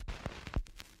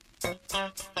Y'all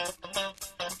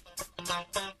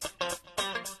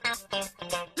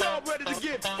ready to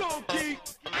get funky?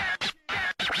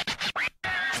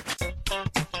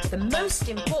 The most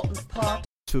important part.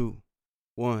 2,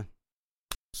 1.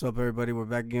 What's up, everybody? We're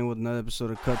back again with another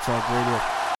episode of Cut Talk Radio.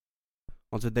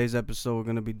 On today's episode, we're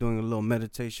going to be doing a little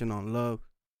meditation on love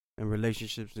and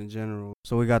relationships in general.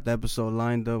 So we got the episode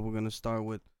lined up. We're going to start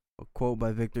with a quote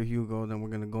by Victor Hugo. Then we're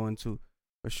going to go into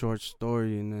a short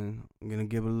story. And then I'm going to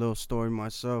give a little story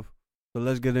myself. So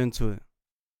let's get into it.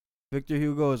 Victor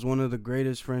Hugo is one of the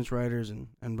greatest French writers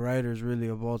and writers, really,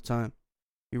 of all time.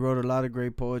 He wrote a lot of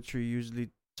great poetry, usually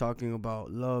talking about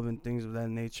love and things of that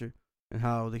nature, and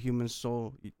how the human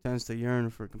soul tends to yearn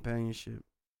for companionship.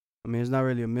 I mean, it's not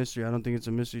really a mystery. I don't think it's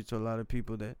a mystery to a lot of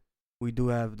people that we do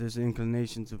have this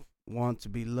inclination to want to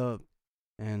be loved.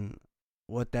 And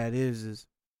what that is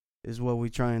what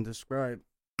we try and describe.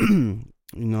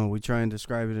 We try and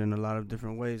describe it in a lot of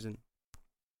different ways. And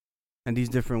these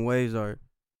different ways are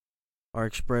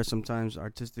expressed sometimes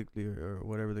artistically or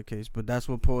whatever the case. But that's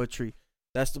what poetry,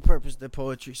 that's the purpose that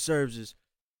poetry serves,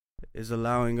 is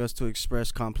allowing us to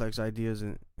express complex ideas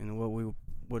in what we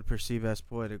would perceive as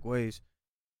poetic ways.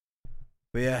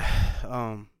 But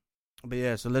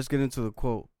yeah, so let's get into the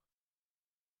quote.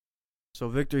 So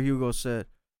Victor Hugo said,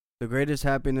 "The greatest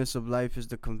happiness of life is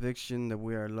the conviction that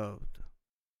we are loved.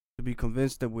 To be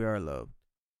convinced that we are loved.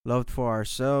 Loved for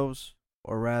ourselves,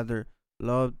 or rather,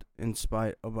 loved in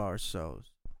spite of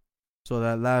ourselves." So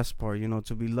that last part,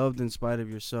 to be loved in spite of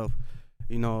yourself,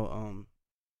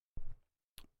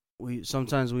 we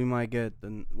sometimes we might get,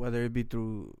 whether it be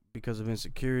because of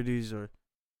insecurities or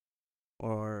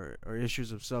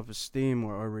issues of self-esteem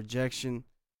or rejection,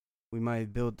 we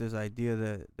might build this idea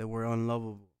that we're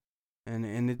unlovable, and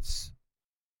it's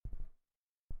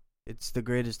the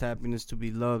greatest happiness to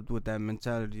be loved with that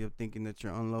mentality of thinking that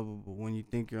you're unlovable. When you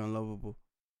think you're unlovable,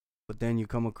 but then you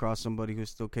come across somebody who's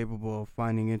still capable of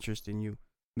finding interest in you,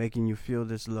 making you feel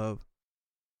this love.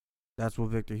 That's what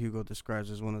Victor Hugo describes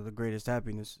as one of the greatest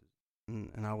happinesses.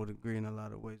 And I would agree in a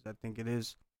lot of ways. I think it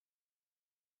is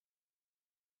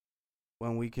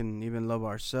when we can even love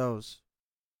ourselves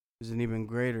is an even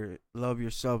greater. Love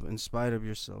yourself in spite of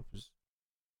yourself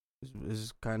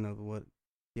is kind of what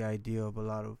the idea of a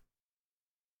lot of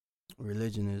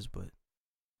religion is, but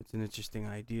it's an interesting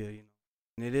idea,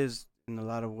 And it is in a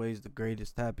lot of ways the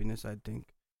greatest happiness, I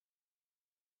think.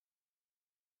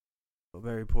 A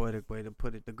very poetic way to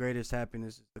put it. The greatest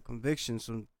happiness is the conviction,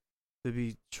 so to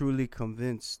be truly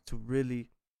convinced, to really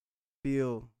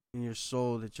feel in your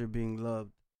soul that you're being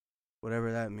loved,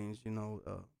 whatever that means,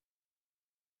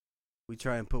 we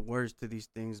try and put words to these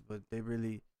things, but they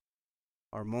really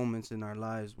are moments in our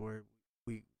lives where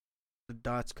the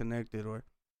dots connected, or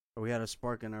we had a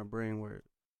spark in our brain where,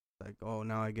 like, oh,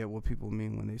 now I get what people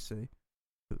mean when they say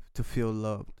to feel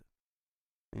loved.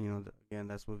 And, again,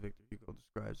 that's what Victor Hugo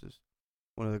describes as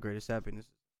one of the greatest happinesses.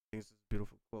 I think it's a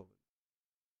beautiful quote.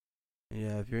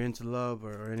 Yeah, if you're into love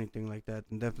or anything like that,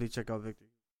 then definitely check out Victor.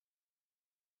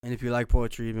 And if you like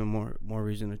poetry, even more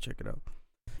reason to check it out.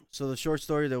 So the short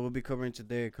story that we'll be covering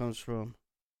today, it comes from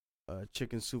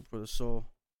Chicken Soup for the Soul.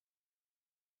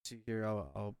 See here,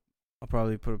 I'll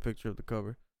probably put a picture of the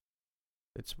cover.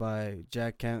 It's by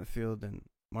Jack Canfield and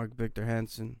Mark Victor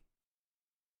Hansen.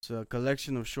 It's a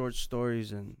collection of short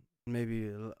stories, and maybe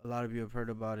a lot of you have heard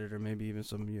about it, or maybe even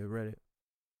some of you have read it.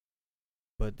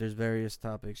 But there's various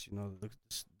topics,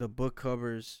 the book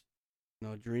covers,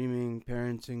 dreaming,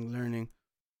 parenting, learning,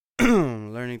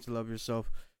 learning to love yourself.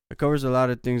 It covers a lot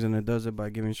of things, and it does it by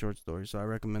giving short stories. So I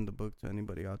recommend the book to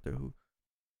anybody out there who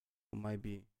might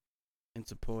be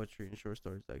into poetry and short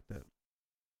stories like that.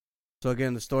 So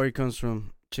again, the story comes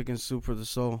from Chicken Soup for the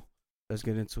Soul. Let's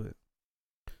get into it.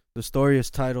 The story is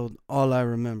titled, All I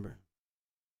Remember.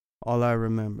 All I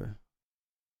remember.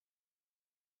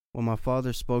 When my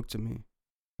father spoke to me,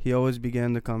 he always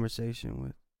began the conversation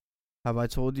with, "Have I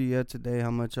told you yet today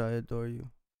how much I adore you?"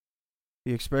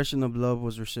 The expression of love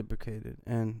was reciprocated,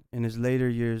 and in his later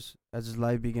years, as his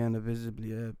life began to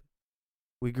visibly ebb,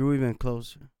 we grew even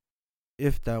closer,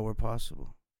 if that were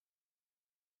possible.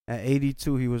 At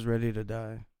 82, he was ready to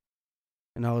die,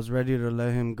 and I was ready to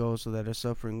let him go so that his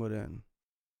suffering would end.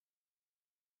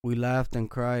 We laughed and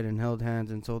cried and held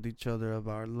hands and told each other of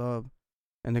our love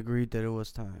and agreed that it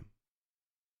was time.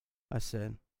 I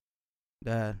said,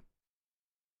 "Dad,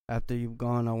 after you've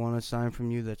gone, I want a sign from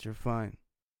you that you're fine."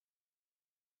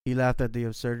 He laughed at the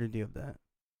absurdity of that.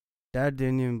 Dad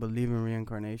didn't even believe in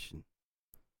reincarnation.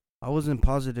 I wasn't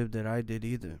positive that I did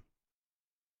either.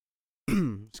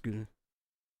 Excuse me.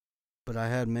 But I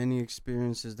had many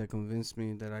experiences that convinced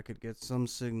me that I could get some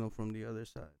signal from the other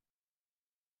side.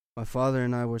 My father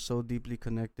and I were so deeply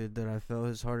connected that I felt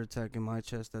his heart attack in my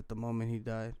chest at the moment he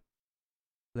died.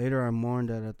 Later, I mourned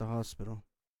that at the hospital,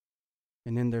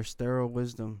 and in their sterile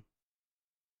wisdom,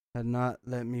 had not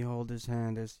let me hold his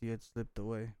hand as he had slipped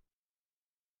away.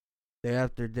 Day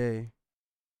after day,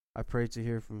 I prayed to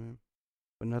hear from him,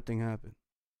 but nothing happened.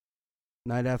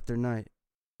 Night after night,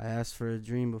 I asked for a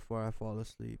dream before I fall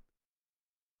asleep,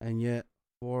 and yet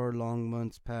 4 long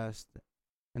months passed,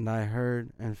 and I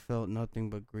heard and felt nothing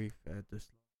but grief at this.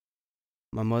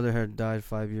 My mother had died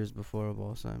 5 years before of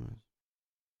Alzheimer's,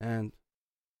 and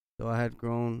though I had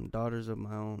grown daughters of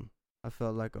my own, I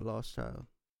felt like a lost child.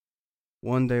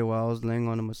 One day while I was laying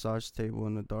on a massage table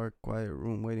in a dark, quiet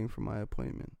room waiting for my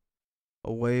appointment,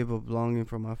 a wave of longing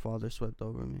for my father swept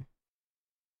over me.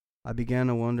 I began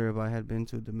to wonder if I had been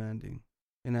too demanding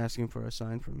in asking for a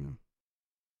sign from him.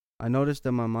 I noticed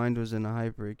that my mind was in a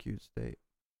hyperacute state.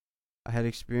 I had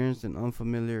experienced an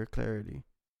unfamiliar clarity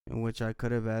in which I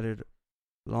could have added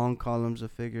long columns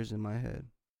of figures in my head.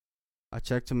 I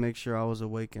checked to make sure I was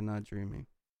awake and not dreaming,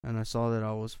 and I saw that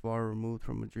I was far removed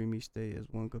from a dreamy state as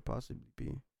one could possibly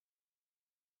be.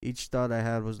 Each thought I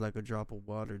had was like a drop of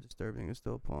water disturbing a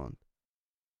still pond,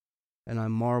 and I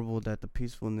marveled at the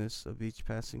peacefulness of each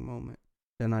passing moment.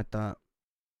 Then I thought,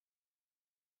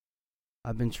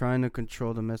 I've been trying to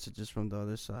control the messages from the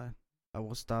other side. I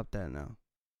will stop that now.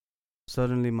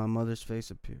 Suddenly my mother's face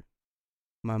appeared.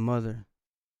 My mother,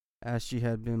 as she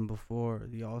had been before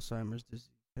the Alzheimer's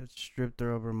disease, had stripped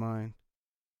her of her mind,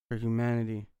 her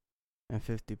humanity, and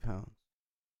 50 pounds.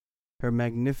 Her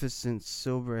magnificent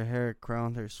silver hair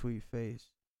crowned her sweet face.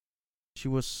 She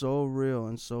was so real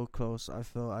and so close I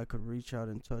felt I could reach out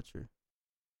and touch her.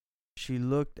 She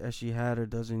looked as she had a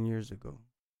dozen years ago,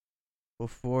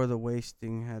 before the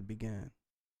wasting had begun.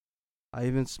 I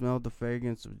even smelled the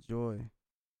fragrance of joy,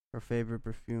 her favorite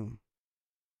perfume.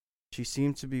 She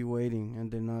seemed to be waiting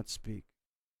and did not speak.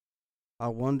 I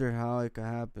wondered how it could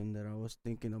happen that I was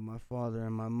thinking of my father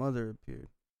and my mother appeared,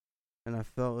 and I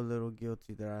felt a little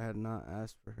guilty that I had not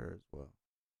asked for her as well.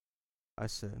 I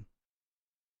said,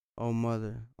 "Oh,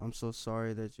 mother, I'm so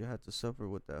sorry that you had to suffer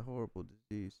with that horrible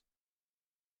disease."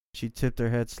 She tipped her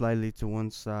head slightly to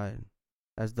one side,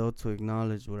 as though to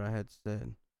acknowledge what I had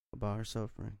said about her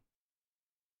suffering.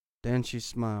 Then she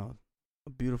smiled, a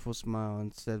beautiful smile,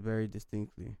 and said very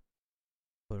distinctly,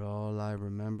 "But all I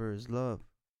remember is love."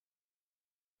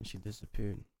 And she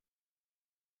disappeared.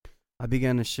 I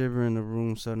began to shiver in the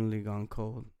room suddenly gone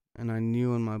cold, and I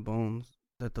knew in my bones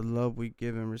that the love we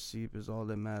give and receive is all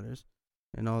that matters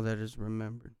and all that is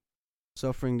remembered.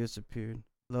 Suffering disappeared.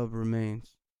 Love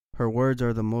remains. Her words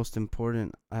are the most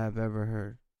important I have ever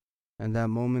heard, and that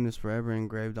moment is forever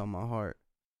engraved on my heart.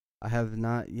 I have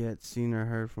not yet seen or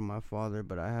heard from my father,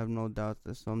 but I have no doubts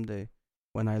that someday,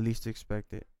 when I least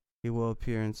expect it, he will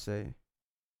appear and say,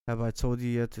 "Have I told you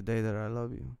yet today that I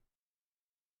love you?"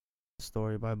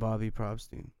 Story by Bobby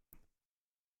Probstein.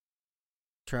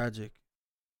 Tragic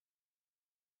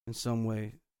in some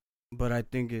way, but I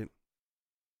think it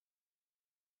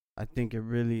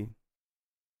really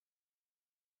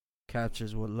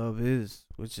captures what love is,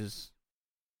 which is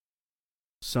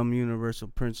some universal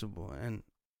principle, and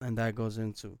that goes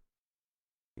into,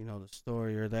 the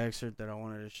story or the excerpt that I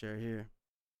wanted to share here.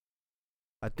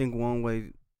 I think one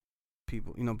way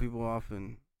people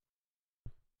often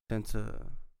tend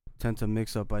to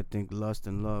mix up, I think, lust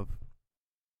and love,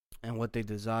 and what they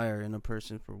desire in a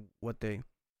person for what they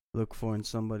look for in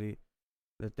somebody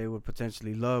that they would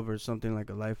potentially love, or something like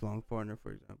a lifelong partner,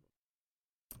 for example.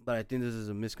 But I think this is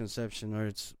a misconception, or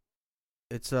it's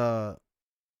a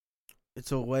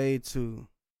way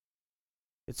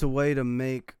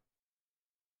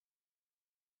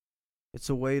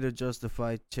to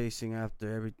justify chasing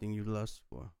after everything you lust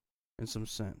for, in some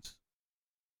sense,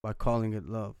 by calling it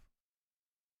love.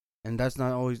 And that's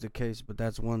not always the case, but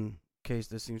that's one case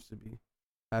that seems to be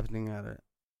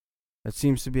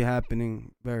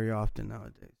happening very often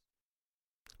nowadays.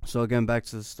 So again, back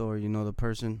to the story, the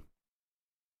person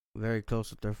very close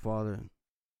with their father.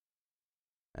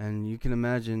 And you can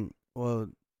imagine,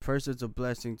 well, first it's a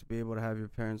blessing to be able to have your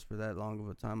parents for that long of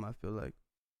a time, I feel like.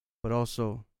 But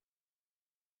also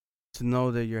to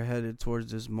know that you're headed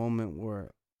towards this moment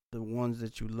where the ones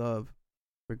that you love,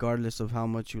 regardless of how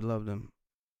much you love them,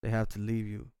 they have to leave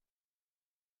you,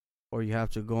 or you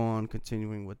have to go on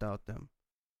continuing without them,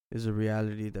 is a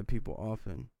reality that people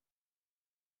often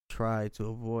try to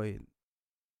avoid,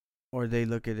 or they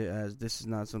look at it as, this is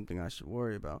not something I should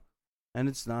worry about. And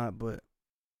it's not, but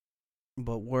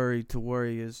worry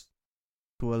is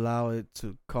to allow it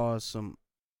to cause some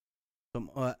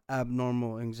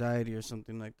abnormal anxiety or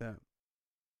something like that.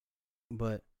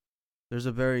 But there's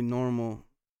a very normal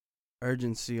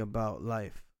urgency about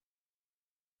life,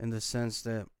 in the sense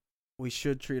that we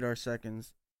should treat our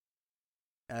seconds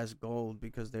as gold,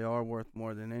 because they are worth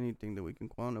more than anything that we can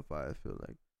quantify, I feel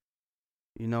like.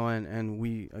 And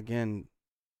we, again,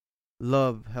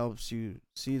 love helps you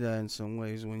see that in some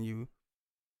ways when you,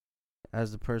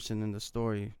 as the person in the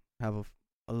story, have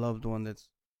a loved one that's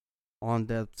on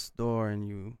death's door, and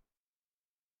you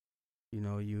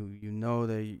know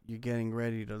that you're getting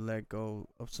ready to let go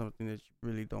of something that you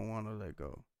really don't want to let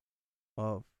go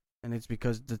of. And it's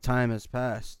because the time has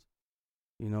passed.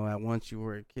 At once you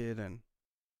were a kid, and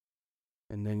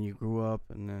then you grew up,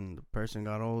 and then the person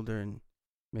got older, and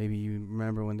maybe you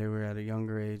remember when they were at a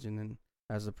younger age, and then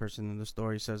as the person in the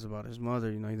story says about his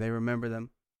mother, they remember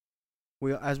them.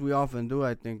 As we often do,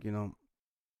 I think, you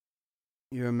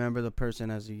remember the person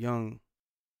as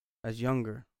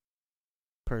younger,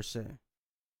 per se,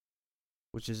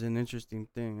 which is an interesting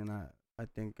thing. And I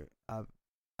think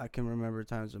I can remember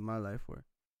times in my life where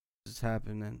this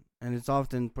happened, and it's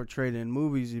often portrayed in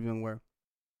movies, even where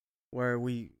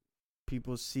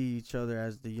people see each other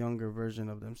as the younger version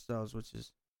of themselves, which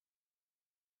is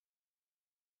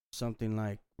something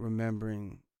like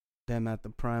remembering them at the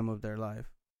prime of their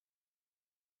life,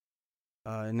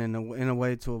 and in a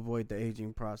way to avoid the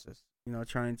aging process.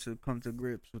 Trying to come to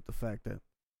grips with the fact that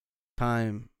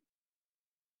time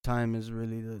is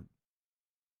really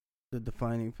the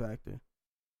defining factor.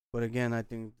 But again, I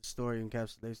think the story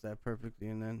encapsulates that perfectly.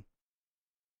 And then,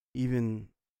 even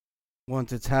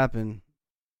once it's happened,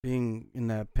 being in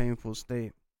that painful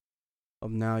state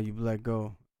of now you've let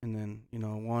go, and then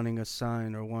wanting a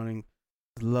sign, or wanting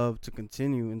love to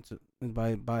continue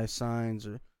by signs,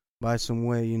 or by some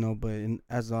way, but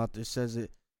as the author says,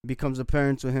 it becomes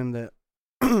apparent to him that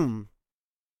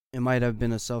it might have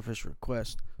been a selfish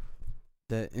request,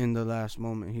 that in the last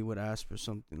moment he would ask for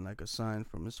something like a sign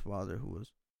from his father, who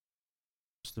was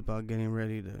just about getting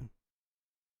ready to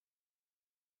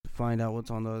find out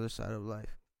what's on the other side of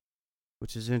life,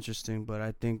 which is interesting. But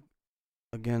I think,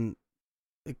 again,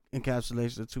 it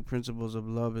encapsulates the two principles of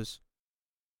love is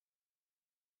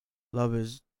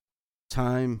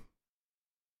time,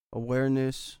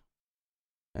 awareness,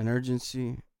 and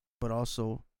urgency, but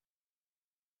also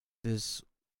this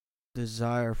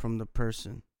desire from the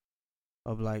person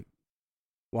of, like,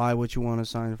 why would you want a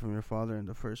sign from your father in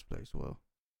the first place? Well,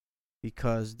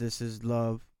 because this is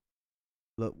love.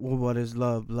 What is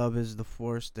love? Love is the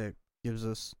force that gives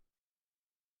us.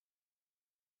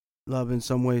 Love, in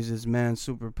some ways, is man's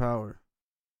superpower,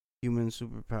 human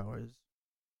superpowers.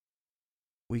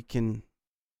 We can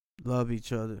love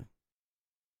each other,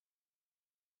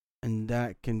 and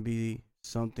that can be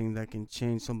something that can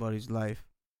change somebody's life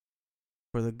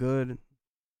for the good,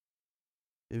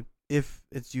 if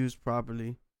it's used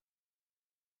properly.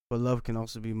 But love can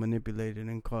also be manipulated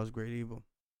and cause great evil.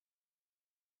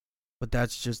 But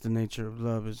that's just the nature of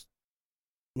love, is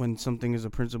when something is a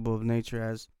principle of nature,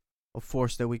 as a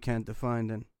force that we can't define,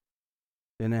 then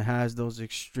it has those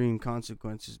extreme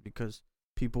consequences, because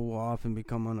people will often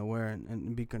become unaware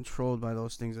and be controlled by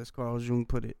those things, as Carl Jung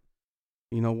put it.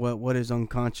 What is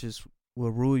unconscious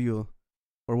will rule you,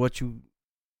 or what you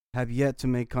have yet to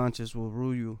make conscious will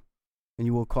rule you, and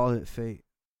you will call it fate.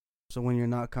 So when you're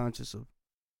not conscious of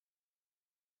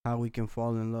how we can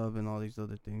fall in love and all these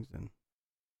other things, then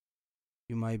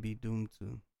you might be doomed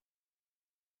to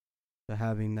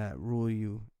having that rule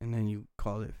you, and then you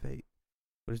call it fate.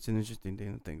 But it's an interesting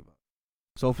thing to think about.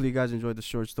 So hopefully you guys enjoyed the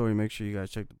short story. Make sure you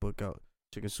guys check the book out,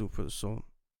 Chicken Soup for the Soul.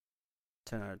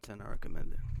 10 out of 10, I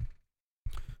recommend it.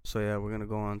 So yeah, we're going to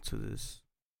go on to this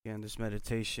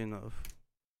meditation of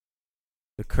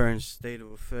the current state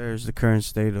of affairs, the current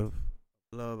state of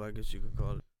love, I guess you could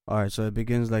call it. Alright, so it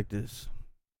begins like this.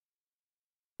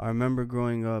 I remember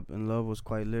growing up, and love was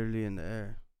quite literally in the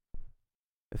air.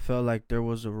 It felt like there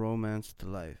was a romance to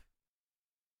life.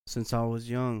 Since I was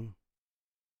young,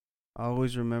 I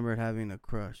always remembered having a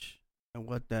crush, and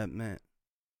what that meant.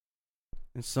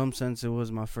 In some sense, it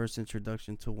was my first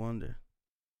introduction to wonder.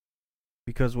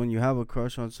 Because when you have a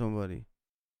crush on somebody,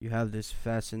 you have this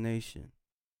fascination.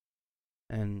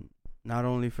 And not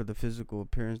only for the physical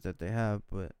appearance that they have,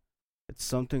 but it's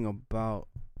something about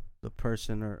the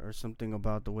person, or something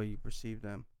about the way you perceive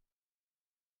them.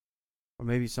 Or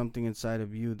maybe something inside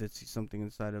of you that sees something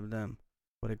inside of them,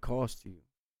 but it calls to you.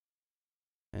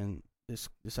 And this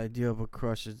idea of a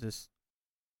crush is this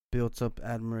built up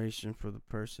admiration for the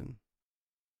person.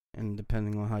 And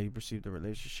depending on how you perceive the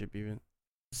relationship, even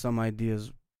some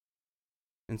ideas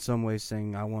in some ways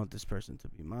saying, I want this person to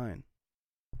be mine.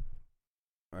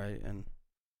 Right? And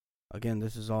again,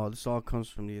 this all comes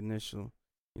from the initial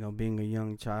being a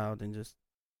young child and just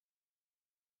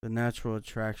the natural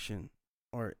attraction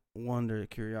or wonder,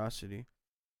 curiosity,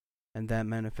 and that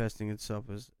manifesting itself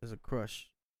as a crush,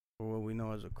 or what we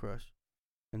know as a crush,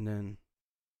 and then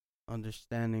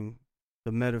understanding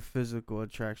the metaphysical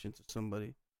attraction to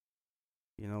somebody,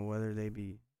 whether they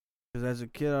be, because as a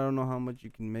kid, I don't know how much you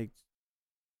can make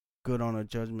good on a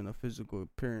judgment of physical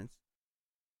appearance.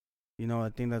 I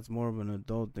think that's more of an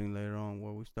adult thing later on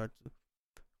where we start to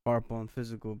harp on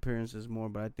physical appearances more.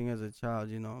 But I think as a child,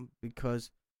 because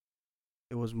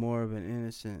it was more of an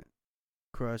innocent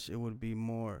crush, it would be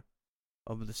more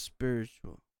of the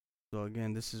spiritual. So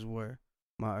again, this is where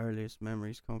my earliest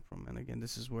memories come from. And again,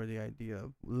 this is where the idea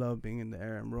of love being in the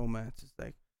air and romance is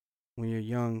like, when you're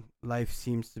young, life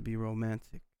seems to be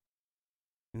romantic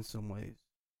in some ways.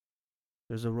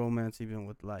 There's a romance even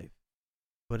with life.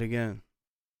 But again,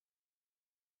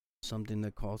 something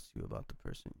that calls to you about the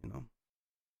person,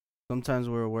 Sometimes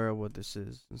we're aware of what this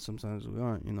is, and sometimes we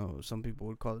aren't, Some people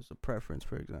would call this a preference,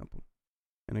 for example.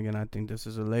 And again, I think this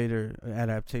is a later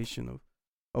adaptation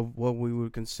of what we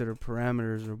would consider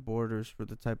parameters or borders for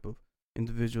the type of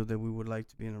individual that we would like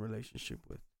to be in a relationship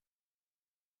with.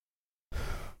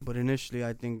 But initially,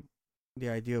 I think the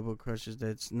idea of a crush is that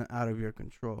it's not out of your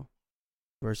control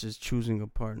versus choosing a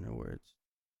partner where it's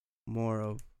more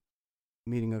of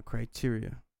meeting a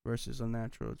criteria versus a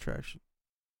natural attraction.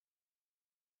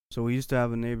 So we used to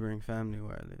have a neighboring family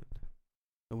where I lived.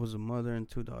 There was a mother and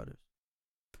 2 daughters.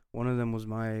 One of them was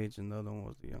my age and the other one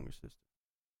was the younger sister.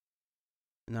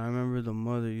 And I remember the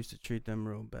mother used to treat them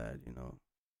real bad,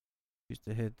 Used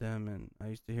to hit them, and I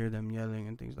used to hear them yelling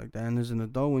and things like that. And as an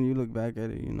adult, when you look back at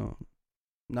it,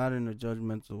 not in a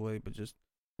judgmental way, but just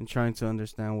in trying to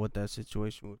understand what that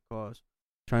situation would cause,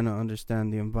 trying to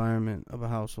understand the environment of a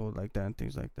household like that and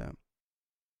things like that.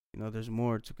 There's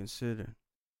more to consider.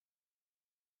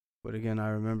 But again, I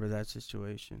remember that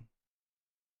situation.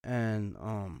 And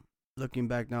looking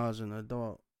back now as an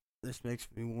adult, this makes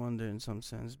me wonder in some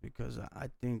sense, because I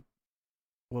think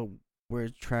what we're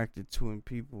attracted to in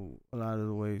people, a lot of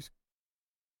the ways,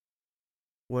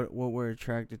 what we're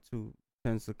attracted to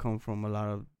tends to come from a lot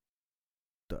of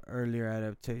the earlier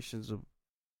adaptations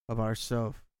of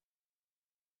ourself.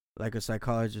 Like a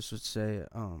psychologist would say,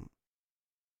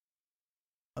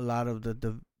 a lot of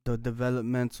the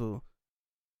developmental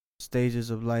stages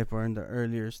of life are in the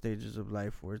earlier stages of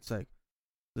life, where it's like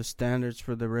the standards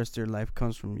for the rest of your life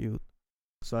comes from youth.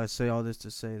 So I say all this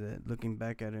to say that looking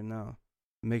back at it now,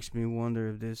 it makes me wonder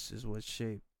if this is what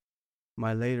shaped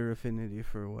my later affinity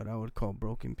for what I would call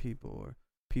broken people, or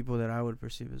people that I would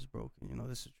perceive as broken.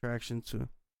 This attraction to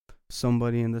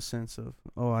somebody in the sense of,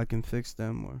 oh, I can fix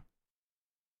them,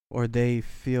 or they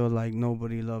feel like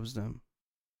nobody loves them.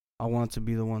 I want to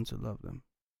be the one to love them.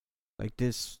 Like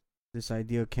this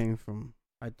idea came from,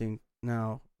 I think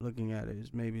now looking at it,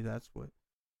 is maybe that's what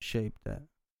shaped that.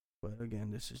 But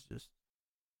again, this is just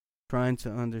trying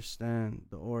to understand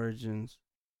the origins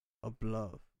of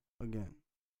love. Again,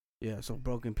 yeah, so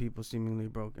broken people, seemingly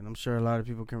broken. I'm sure a lot of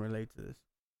people can relate to this.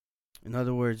 In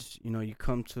other words, you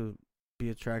come to be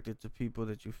attracted to people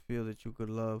that you feel that you could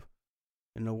love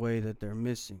in a way that they're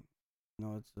missing.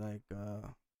 It's like,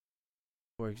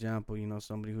 for example,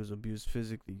 somebody who's abused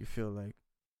physically, you feel like,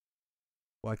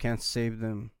 well, I can't save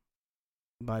them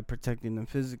by protecting them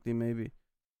physically, maybe,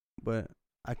 but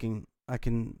I can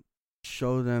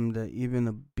show them that even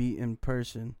a beaten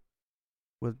person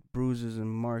with bruises and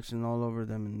marks and all over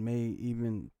them, and may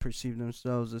even perceive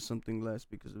themselves as something less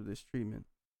because of this treatment,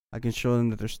 I can show them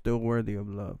that they're still worthy of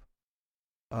love.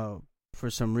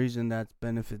 For some reason that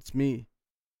benefits me.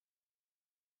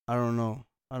 I don't know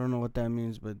what that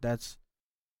means, but that's,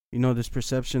 this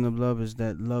perception of love is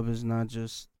that love is not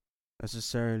just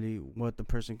necessarily what the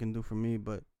person can do for me,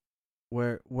 but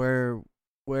where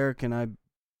can I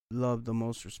love the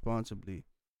most responsibly,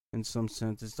 in some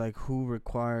sense. It's like, who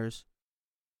requires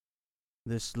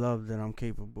this love that I'm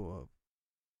capable of.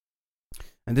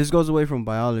 And this goes away from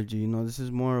biology, this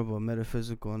is more of a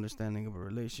metaphysical understanding of a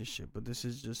relationship, but this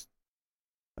is just,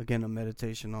 again, a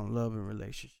meditation on love and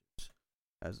relationships,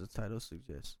 as the title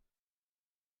suggests.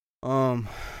 So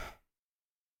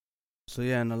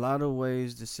yeah, in a lot of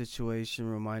ways, the situation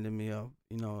reminded me of,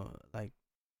 like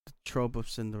the trope of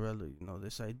Cinderella,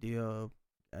 this idea of,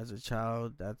 as a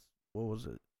child, that's what was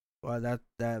it? Well,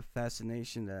 that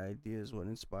fascination, that idea is what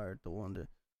inspired the wonder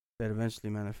that eventually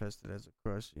manifested as a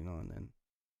crush, and then,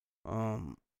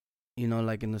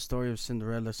 like in the story of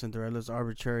Cinderella's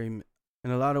arbitrary, in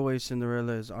a lot of ways,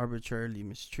 Cinderella is arbitrarily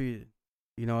mistreated.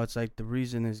 It's like the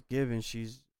reason is given,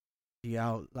 she's the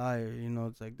outlier,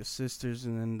 it's like the sisters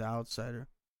and then the outsider.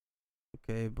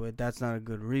 Okay, but that's not a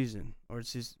good reason, or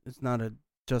it's not a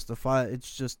justify.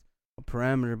 It's just a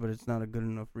parameter, but it's not a good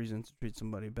enough reason to treat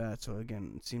somebody bad. So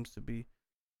again, it seems to be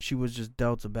she was just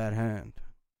dealt a bad hand.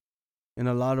 In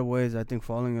a lot of ways, I think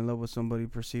falling in love with somebody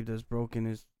perceived as broken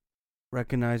is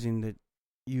recognizing that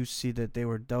you see that they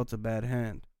were dealt a bad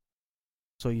hand.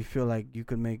 So you feel like you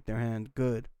could make their hand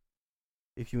good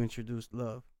if you introduced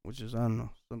love, which is, I don't know,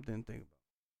 something to think about.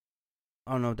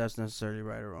 I don't know if that's necessarily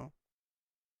right or wrong.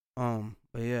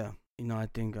 But yeah, I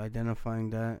think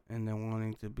identifying that and then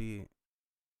wanting to be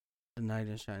the knight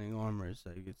in shining armor is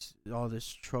like it's all this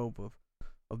trope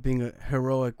of being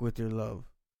heroic with your love,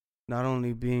 not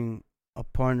only being a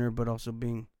partner but also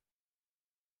being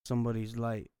somebody's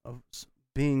light, of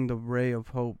being the ray of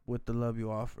hope with the love you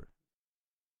offer.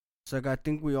 It's like I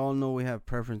think we all know we have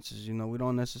preferences. We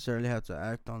don't necessarily have to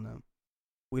act on them.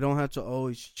 We don't have to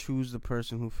always choose the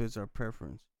person who fits our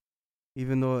preference,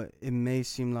 even though it may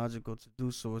seem logical to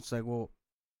do so. It's like, well,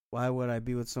 why would I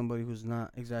be with somebody who's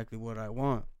not exactly what I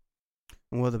want?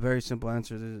 And well, the very simple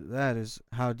answer to that is,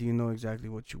 how do you know exactly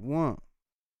what you want?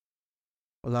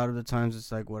 A lot of the times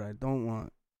it's like what I don't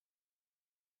want.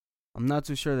 I'm not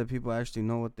too sure that people actually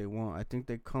know what they want. I think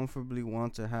they comfortably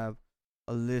want to have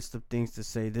a list of things to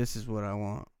say, this is what I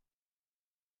want.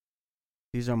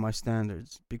 These are my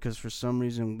standards. Because for some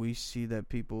reason we see that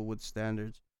people with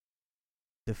standards,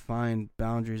 defined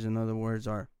boundaries, in other words,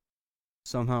 are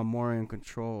somehow more in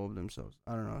control of themselves.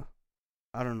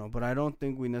 I don't know, but I don't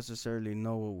think we necessarily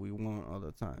know what we want all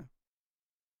the time.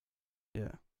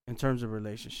 Yeah, in terms of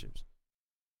relationships.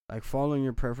 Like following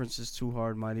your preferences too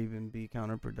hard might even be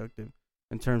counterproductive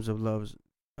in terms of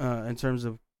in terms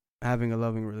of having a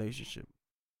loving relationship.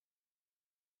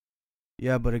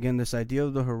 Yeah, but again, this idea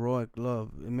of the heroic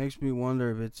love, it makes me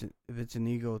wonder if it's an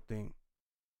ego thing.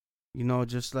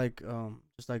 Just like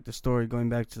the story, going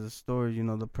back to the story,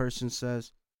 the person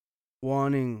says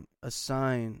wanting a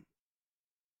sign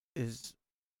is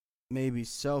maybe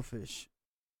selfish.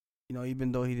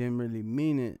 Even though he didn't really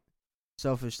mean it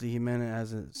selfishly, he meant it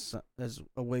as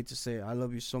a way to say, I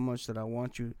love you so much that I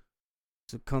want you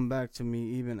to come back to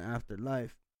me even after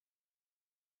life.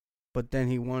 But then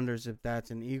he wonders if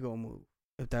that's an ego move,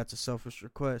 if that's a selfish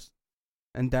request.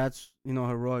 And that's,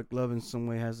 heroic love in some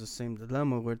way has the same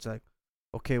dilemma where it's like,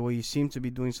 okay, well, you seem to be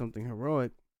doing something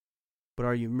heroic, but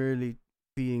are you merely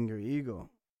feeding your ego?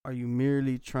 Are you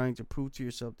merely trying to prove to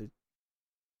yourself that,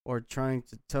 or trying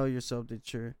to tell yourself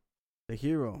that you're the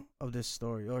hero of this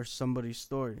story or somebody's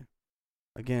story?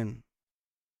 Again,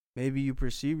 maybe you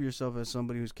perceive yourself as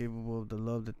somebody who's capable of the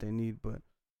love that they need, but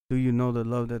do you know the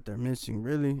love that they're missing,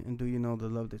 really? And do you know the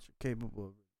love that you're capable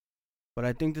of? But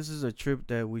I think this is a trip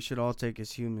that we should all take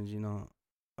as humans,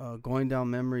 going down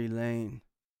memory lane,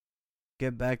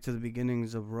 get back to the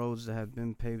beginnings of roads that have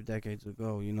been paved decades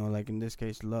ago, like in this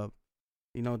case, love.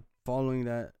 Following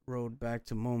that road back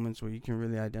to moments where you can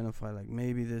really identify, like,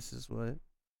 maybe this is what,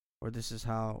 or this is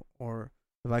how, or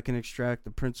if I can extract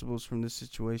the principles from this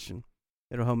situation,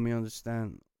 it'll help me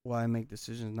understand why I make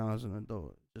decisions now as an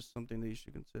adult. Just something that you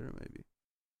should consider, maybe.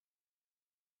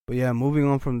 But yeah, moving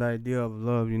on from the idea of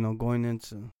love, going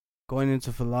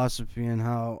into philosophy and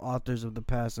how authors of the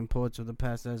past and poets of the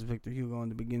past, as Victor Hugo in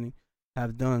the beginning,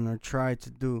 have done or tried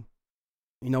to do.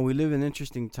 We live in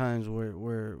interesting times where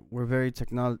we're very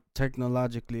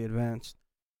technologically advanced,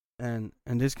 and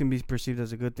this can be perceived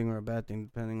as a good thing or a bad thing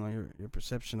depending on your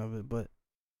perception of it,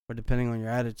 or depending on your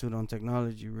attitude on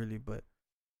technology, really. But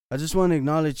I just want to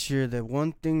acknowledge here that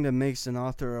one thing that makes an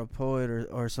author or a poet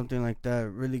or something like that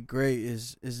really great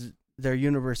is their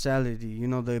universality.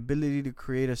 The ability to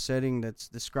create a setting that's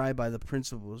described by the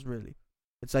principles, really.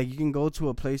 It's like you can go to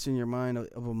a place in your mind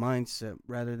of a mindset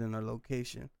rather than a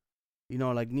location.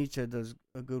 Like Nietzsche does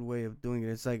a good way of doing it.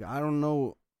 It's like, I don't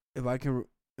know if I can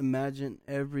imagine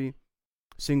every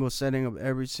single setting of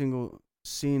every single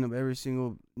scene of every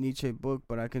single Nietzsche book,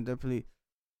 but I can definitely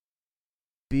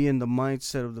be in the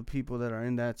mindset of the people that are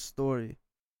in that story.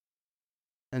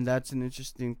 And that's an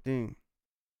interesting thing.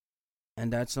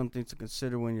 And that's something to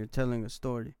consider when you're telling a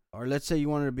story. Or let's say you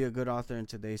wanted to be a good author in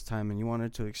today's time and you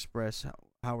wanted to express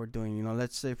how we're doing.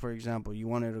 Let's say, for example, you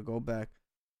wanted to go back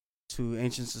to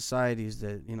ancient societies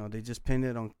that, they just pinned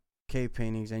it on cave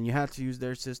paintings and you had to use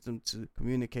their system to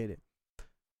communicate,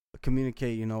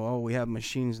 oh, we have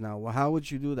machines now. Well, how would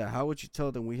you do that? How would you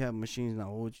tell them we have machines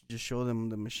now? Would you just show them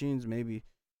the machines? Maybe,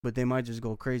 but they might just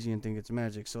go crazy and think it's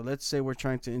magic. So let's say we're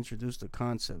trying to introduce the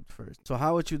concept first. So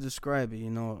how would you describe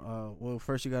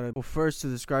it? First to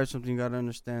describe something, you gotta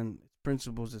understand its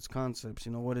principles, its concepts.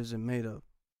 What is it made of?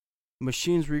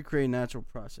 Machines recreate natural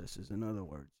processes. In other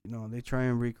words, they try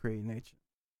and recreate nature.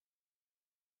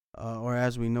 or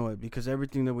as we know it, because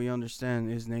everything that we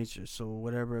understand is nature. So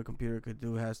whatever a computer could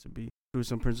do has to be through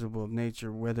some principle of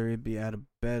nature, whether it be at a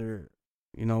better,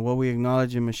 what we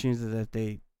acknowledge in machines is that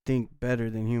they think better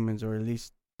than humans, or at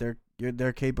least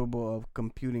they're capable of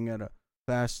computing at a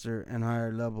faster and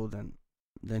higher level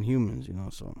than humans.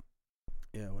 So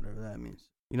yeah, whatever that means.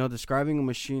 Describing a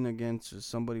machine again to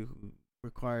somebody who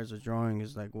requires a drawing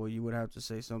is like, well, you would have to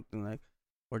say something like,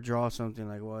 or draw something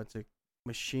like, well, it's a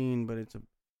machine, but it's a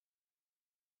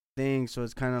thing, so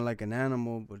it's kind of like an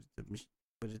animal, but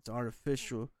it's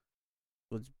artificial,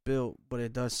 so it's built, but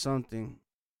it does something,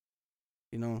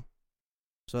 you know.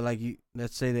 So like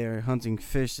let's say they're hunting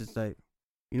fish. It's like,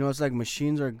 it's like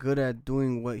machines are good at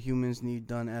doing what humans need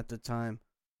done at the time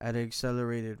at an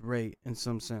accelerated rate in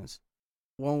some sense.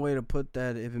 One way to put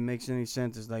that, if it makes any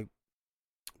sense, is like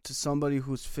to somebody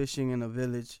who's fishing in a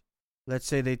village. Let's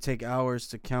say they take hours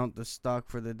to count the stock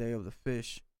for the day of the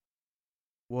fish.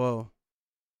 Well,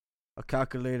 a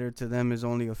calculator to them is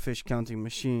only a fish counting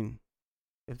machine,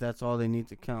 if that's all they need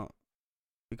to count,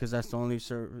 because that's the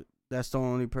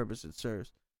only purpose it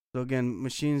serves. So again,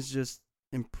 machines just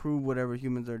improve whatever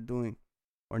humans are doing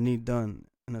or need done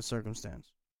in a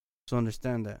circumstance. So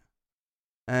understand that.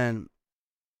 And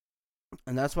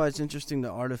that's why it's interesting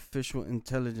that artificial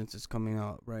intelligence is coming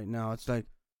out right now. It's like,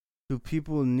 do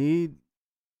people need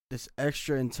this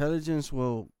extra intelligence?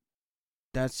 Well,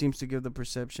 that seems to give the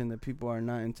perception that people are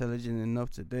not intelligent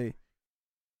enough today,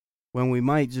 when we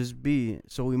might just be.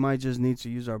 So we might just need to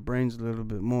use our brains a little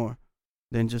bit more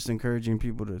than just encouraging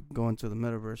people to go into the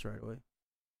metaverse right away.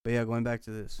 But yeah, going back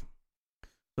to this.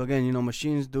 So again,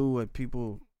 machines do what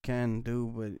people can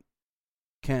do, but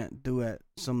can't do at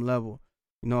some level.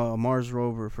 A Mars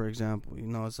rover, for example.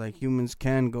 It's like humans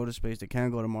can go to space. They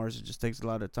can go to Mars. It just takes a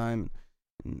lot of time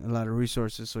and a lot of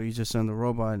resources. So you just send the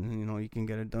robot and, you can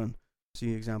get it done.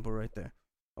 See example right there.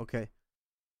 Okay.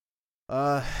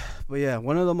 But yeah,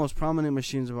 one of the most prominent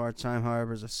machines of our time,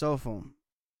 however, is a cell phone.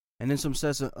 And in some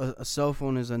sense, a cell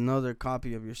phone is another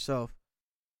copy of yourself.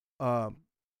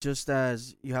 Just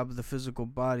as you have the physical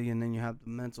body and then you have the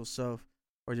mental self,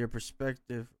 or your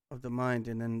perspective of the mind,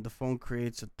 and then the phone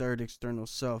creates a third external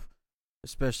self,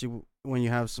 especially when you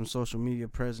have some social media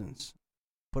presence.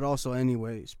 But also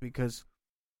anyways, because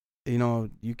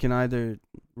you can either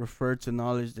refer to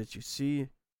knowledge that you see,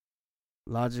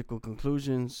 logical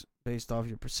conclusions based off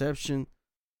your perception,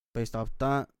 based off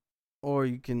thought, or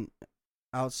you can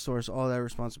outsource all that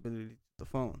responsibility to the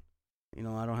phone. I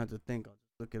don't have to think, I'll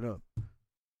just look it up.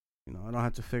 I don't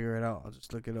have to figure it out, I'll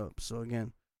just look it up. So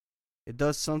again, it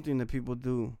does something that people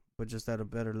do, but just at a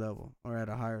better level, or at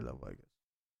a higher level, I guess.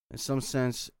 In some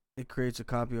sense, it creates a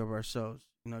copy of ourselves.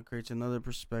 It creates another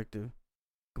perspective,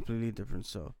 completely different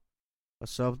self. A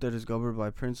self that is governed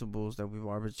by principles that we've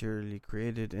arbitrarily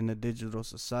created in a digital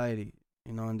society.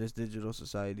 And this digital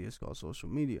society is called social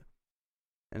media.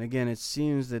 And again, it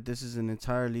seems that this is an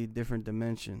entirely different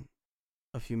dimension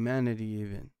of humanity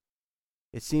even.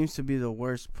 It seems to be the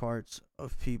worst parts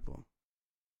of people.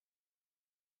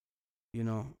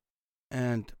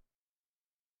 And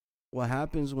what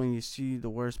happens when you see the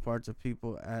worst parts of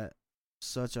people at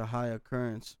such a high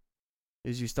occurrence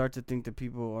is you start to think that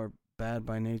people are bad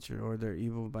by nature, or they're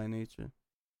evil by nature.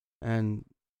 And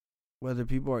whether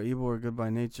people are evil or good by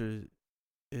nature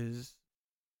is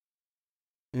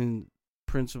in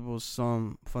principle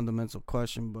some fundamental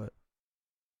question. But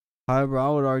however, I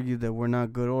would argue that we're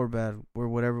not good or bad. We're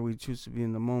whatever we choose to be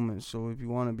in the moment. So if you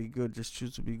want to be good, just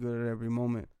choose to be good at every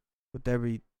moment, with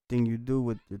everything you do,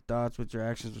 with your thoughts, with your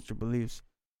actions, with your beliefs,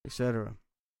 etc.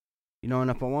 And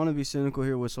if I want to be cynical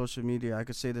here with social media, I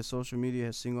could say that social media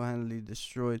has single-handedly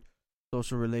destroyed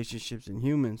social relationships in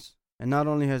humans. And not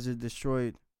only has it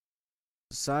destroyed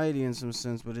society in some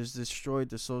sense, but it's destroyed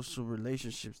the social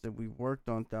relationships that we've worked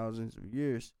on thousands of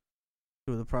years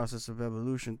through the process of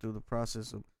evolution, through the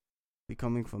process of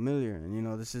becoming familiar.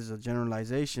 And, this is a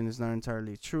generalization. It's not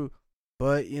entirely true.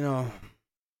 But,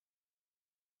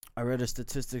 I read a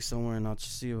statistic somewhere, and I'll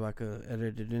just see if I could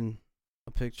edit it in,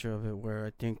 a picture of it, where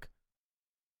I think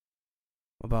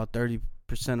about 30%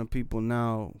 of people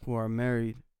now who are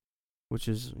married, which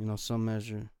is, some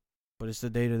measure, but it's the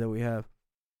data that we have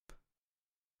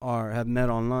met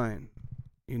online.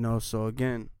 So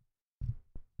again,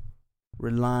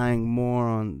 relying more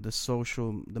on the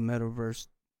metaverse,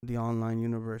 the online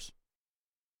universe,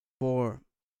 for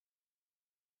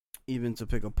even to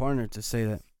pick a partner, to say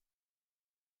that,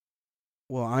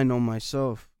 well, I know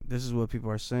myself. This is what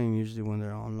people are saying usually when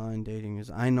they're online dating,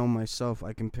 is I know myself.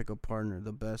 I can pick a partner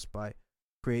the best by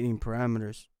creating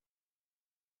parameters.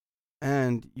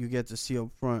 And you get to see up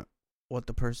front what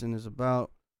the person is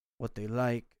about, what they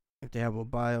like, if they have a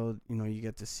bio, you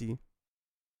get to see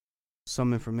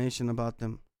some information about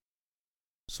them.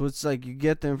 So it's like you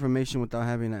get the information without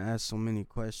having to ask so many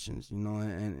questions,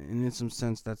 and in some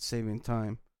sense that's saving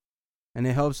time. And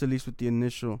it helps at least with the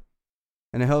initial,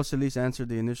 and it helps at least answer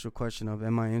the initial question of,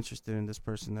 am I interested in this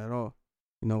person at all?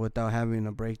 Without having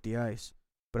to break the ice.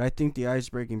 But I think the ice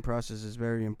breaking process is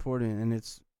very important, and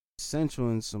it's essential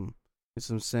in some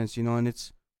sense, and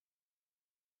it's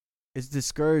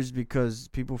discouraged because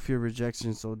people fear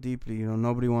rejection so deeply.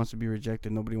 Nobody wants to be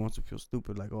rejected. Nobody wants to feel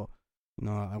stupid. Like, oh,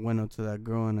 I went up to that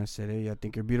girl and I said, hey, I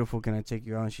think you're beautiful. Can I take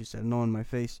you out? And she said no in my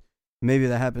face. Maybe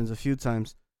that happens a few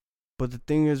times. But the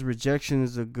thing is, rejection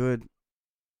is a good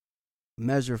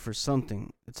measure for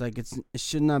something. It's like it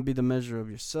should not be the measure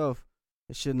of yourself.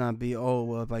 It should not be, oh,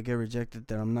 well, if I get rejected,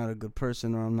 that I'm not a good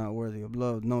person or I'm not worthy of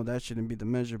love. No, that shouldn't be the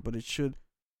measure. But it should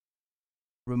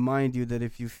remind you that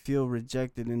if you feel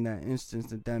rejected in that instance,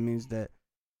 that means that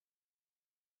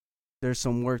there's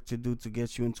some work to do to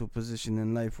get you into a position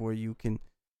in life where you can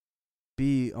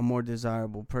be a more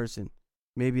desirable person.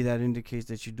 Maybe that indicates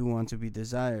that you do want to be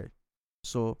desired.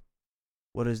 So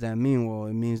what does that mean? Well,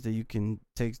 it means that you can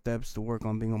take steps to work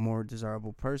on being a more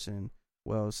desirable person.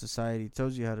 Well, society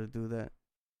tells you how to do that.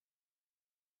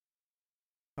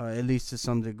 At least to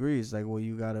some degree. It's like, well,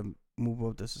 you got to move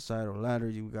up the societal ladder.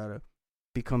 You got to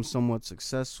become somewhat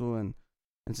successful, and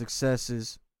success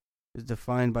is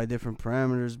defined by different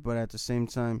parameters, but at the same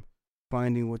time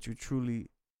finding what you truly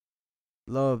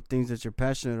love, things that you're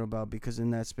passionate about, because in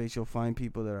that space you'll find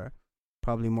people that are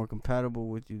probably more compatible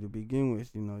with you to begin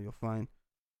with. You'll find,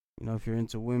 if you're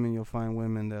into women, you'll find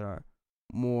women that are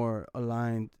more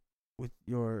aligned with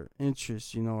your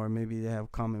interests, or maybe they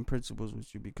have common principles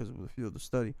with you because of the field of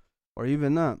study, or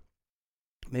even not.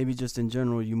 Maybe just in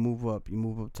general, you move up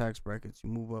tax brackets,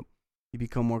 you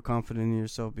become more confident in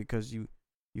yourself because you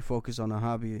focus on a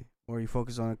hobby or you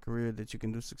focus on a career that you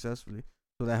can do successfully.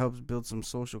 So that helps build some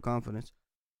social confidence.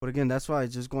 But again, that's why,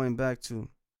 just going back to,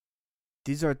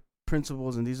 these are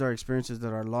principles and these are experiences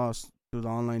that are lost through the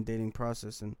online dating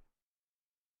process. And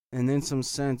in some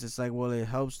sense, it's like, well, it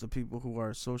helps the people who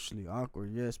are socially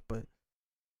awkward, yes, but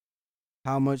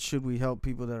how much should we help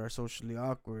people that are socially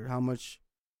awkward? How much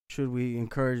should we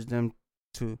encourage them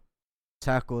to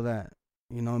tackle that?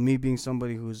 Me being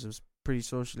somebody who's a pretty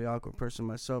socially awkward person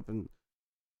myself, and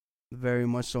very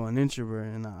much so an introvert,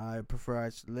 and I prefer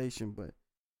isolation, but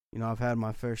I've had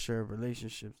my fair share of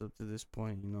relationships up to this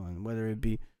point, and whether it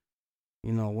be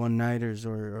one nighters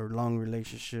or long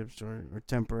relationships or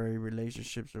temporary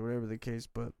relationships or whatever the case.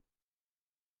 But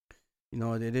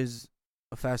it is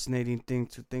a fascinating thing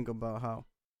to think about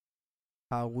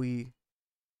how we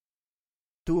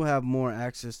do have more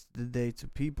access today to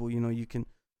people. You can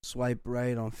swipe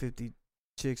right on 50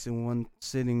 chicks in one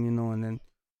sitting, and then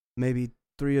maybe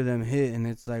 3 of them hit, and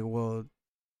it's like, well,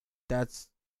 that's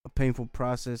a painful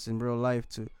process in real life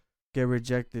to get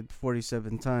rejected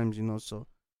 47 times, so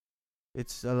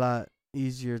it's a lot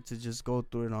easier to just go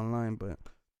through it online. But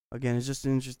again, it's just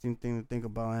an interesting thing to think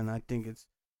about, and I think it's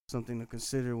something to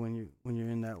consider when you're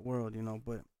in that world,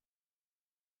 but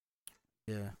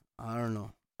yeah, I don't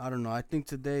know. I think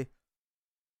today,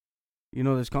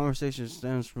 this conversation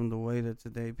stems from the way that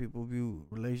today people view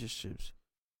relationships.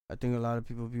 I think a lot of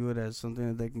people view it as something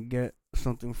that they can get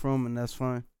something from, and that's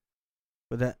fine.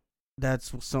 But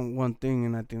that's one thing,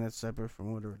 and I think that's separate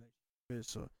from what a relationship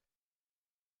is.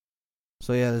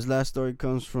 So yeah, this last story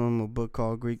comes from a book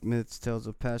called Greek Myths, Tales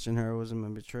of Passion, Heroism,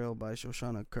 and Betrayal by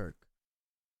Shoshana Kirk.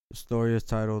 The story is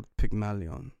titled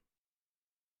Pygmalion.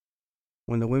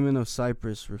 When the women of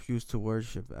Cyprus refused to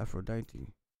worship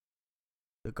Aphrodite,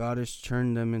 the goddess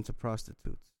turned them into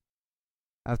prostitutes.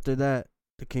 After that,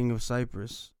 the king of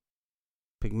Cyprus,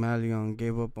 Pygmalion,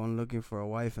 gave up on looking for a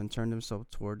wife and turned himself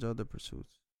towards other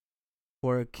pursuits.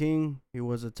 For a king, he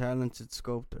was a talented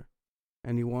sculptor,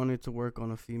 and he wanted to work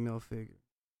on a female figure,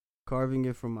 carving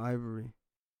it from ivory,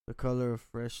 the color of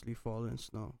freshly fallen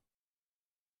snow.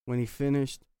 When he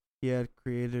finished, he had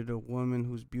created a woman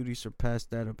whose beauty surpassed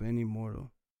that of any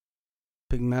mortal.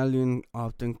 Pygmalion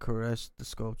often caressed the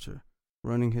sculpture,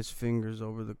 running his fingers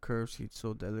over the curves he'd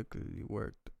so delicately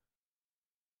worked.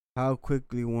 How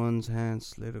quickly one's hand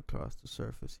slid across the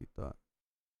surface, he thought.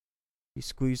 He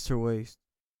squeezed her waist,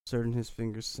 certain his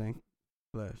fingers sank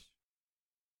flesh,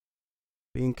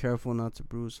 being careful not to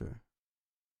bruise her.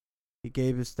 He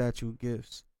gave his statue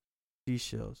gifts,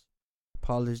 seashells,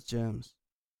 polished gems,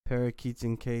 parakeets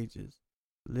in cages,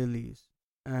 lilies,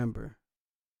 amber.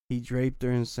 He draped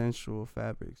her in sensual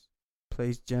fabrics,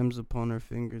 placed gems upon her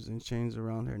fingers and chains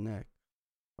around her neck,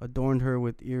 adorned her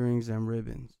with earrings and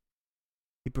ribbons.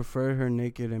 He preferred her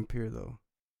naked and pure, though.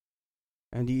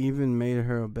 and he even made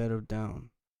her a bed of down.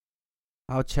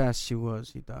 How chaste she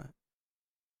was, he thought.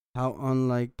 How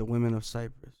unlike the women of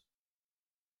Cyprus.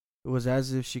 It was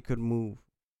as if she could move,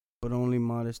 but only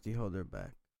modesty held her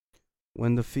back.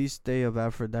 When the feast day of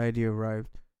Aphrodite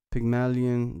arrived,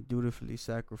 Pygmalion dutifully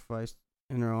sacrificed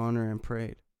in her honor and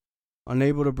prayed.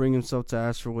 Unable to bring himself to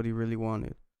ask for what he really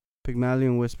wanted,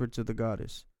 Pygmalion whispered to the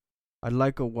goddess, "I'd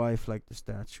like a wife like the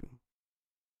statue."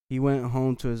 He went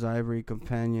home to his ivory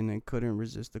companion and couldn't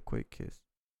resist a quick kiss.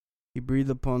 He breathed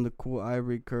upon the cool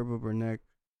ivory curve of her neck,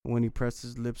 and when he pressed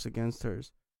his lips against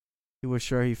hers, he was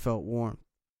sure he felt warmth.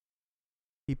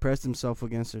 He pressed himself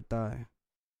against her thigh,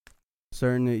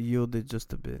 certain it yielded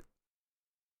just a bit.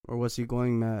 Or was he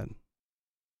going mad?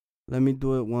 Let me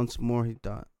do it once more, he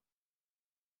thought.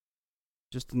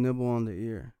 Just a nibble on the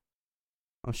ear.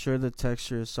 I'm sure the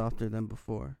texture is softer than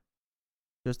before.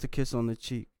 Just a kiss on the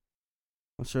cheek.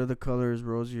 I'm sure the color is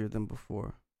rosier than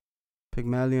before.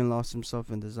 Pygmalion lost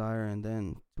himself in desire, and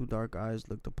then two dark eyes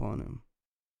looked upon him.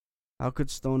 How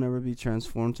could stone ever be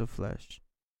transformed to flesh?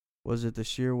 Was it the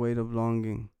sheer weight of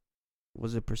longing?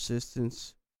 Was it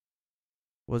persistence?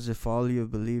 Was it folly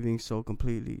of believing so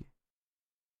completely?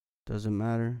 Doesn't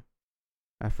matter.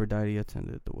 Aphrodite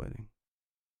attended the wedding.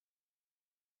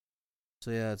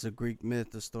 So yeah, it's a Greek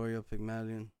myth, the story of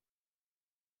Pygmalion.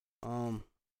 So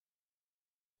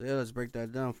yeah, let's break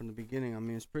that down from the beginning. I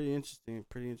mean, it's pretty interesting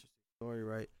story,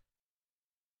 right?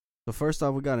 So first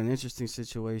off, we got an interesting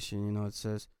situation. It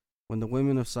says, when the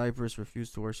women of Cyprus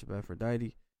refused to worship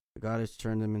Aphrodite, the goddess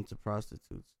turned them into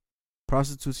prostitutes.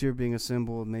 Prostitutes here being a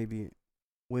symbol of maybe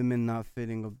women not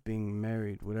fitting of being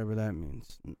married, whatever that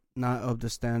means. Not of the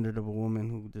standard of a woman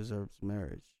who deserves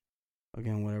marriage.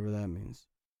 Again, whatever that means.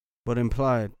 But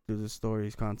implied through the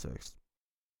story's context.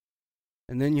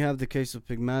 And then you have the case of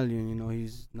Pygmalion.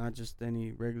 He's not just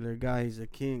any regular guy, he's a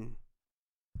king.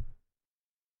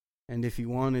 And if he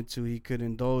wanted to, he could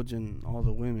indulge in all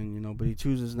the women, but he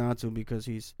chooses not to because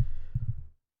he's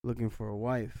looking for a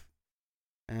wife.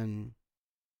 And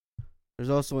there's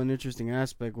also an interesting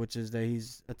aspect, which is that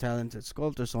he's a talented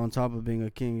sculptor. So on top of being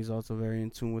a king, he's also very in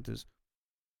tune with his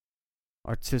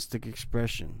artistic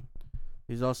expression.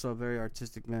 He's also a very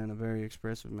artistic man, a very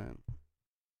expressive man.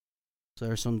 So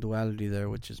there's some duality there,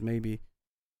 which is maybe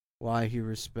why he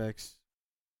respects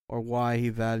or why he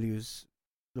values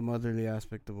the motherly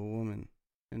aspect of a woman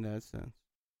in that sense.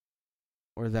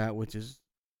 Or that which is,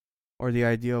 or the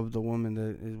idea of the woman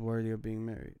that is worthy of being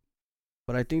married.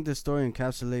 But I think the story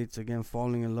encapsulates, again,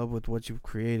 falling in love with what you've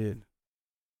created.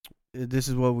 This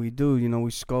is what we do,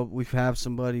 we sculpt, we have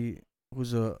somebody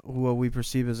who we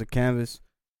perceive as a canvas,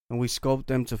 and we sculpt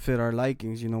them to fit our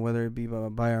likings, whether it be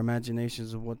by our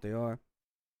imaginations of what they are.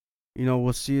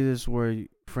 We'll see this where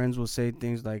friends will say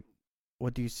things like,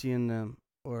 "What do you see in them?"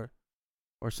 or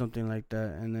something like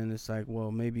that, and then it's like,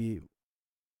 well, maybe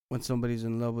when somebody's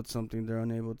in love with something, they're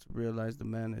unable to realize the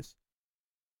madness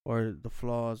or the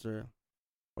flaws, or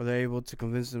they're able to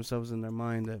convince themselves in their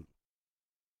mind that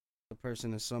the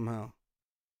person is somehow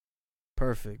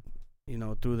perfect,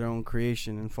 through their own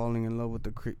creation, and falling in love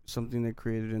with something they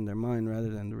created in their mind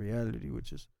rather than the reality,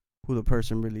 which is who the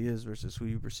person really is versus who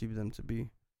you perceive them to be.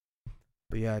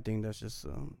 But yeah, I think that's just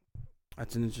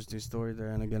that's an interesting story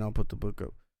there, and again, I'll put the book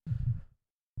up.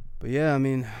 But yeah, I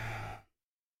mean,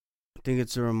 I think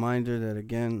it's a reminder that,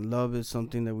 again, love is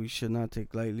something that we should not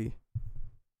take lightly.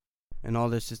 And all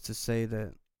this is to say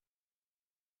that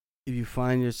if you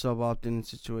find yourself often in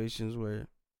situations where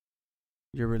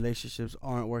your relationships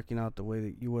aren't working out the way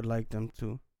that you would like them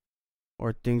to,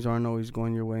 or things aren't always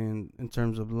going your way in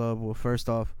terms of love, well, first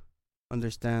off,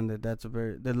 understand that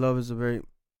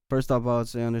first off, I would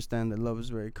say understand that love is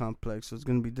very complex. So it's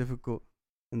going to be difficult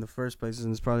in the first place,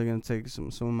 and it's probably going to take some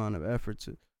amount of effort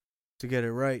to get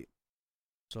it right.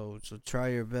 So try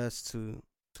your best to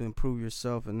improve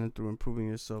yourself, and then through improving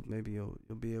yourself, maybe you'll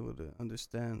be able to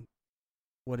understand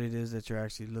what it is that you're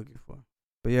actually looking for.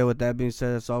 But yeah, with that being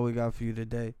said, that's all we got for you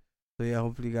today. So yeah,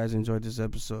 hopefully you guys enjoyed this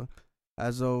episode.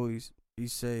 As always, be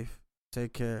safe,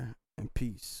 take care, and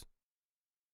peace.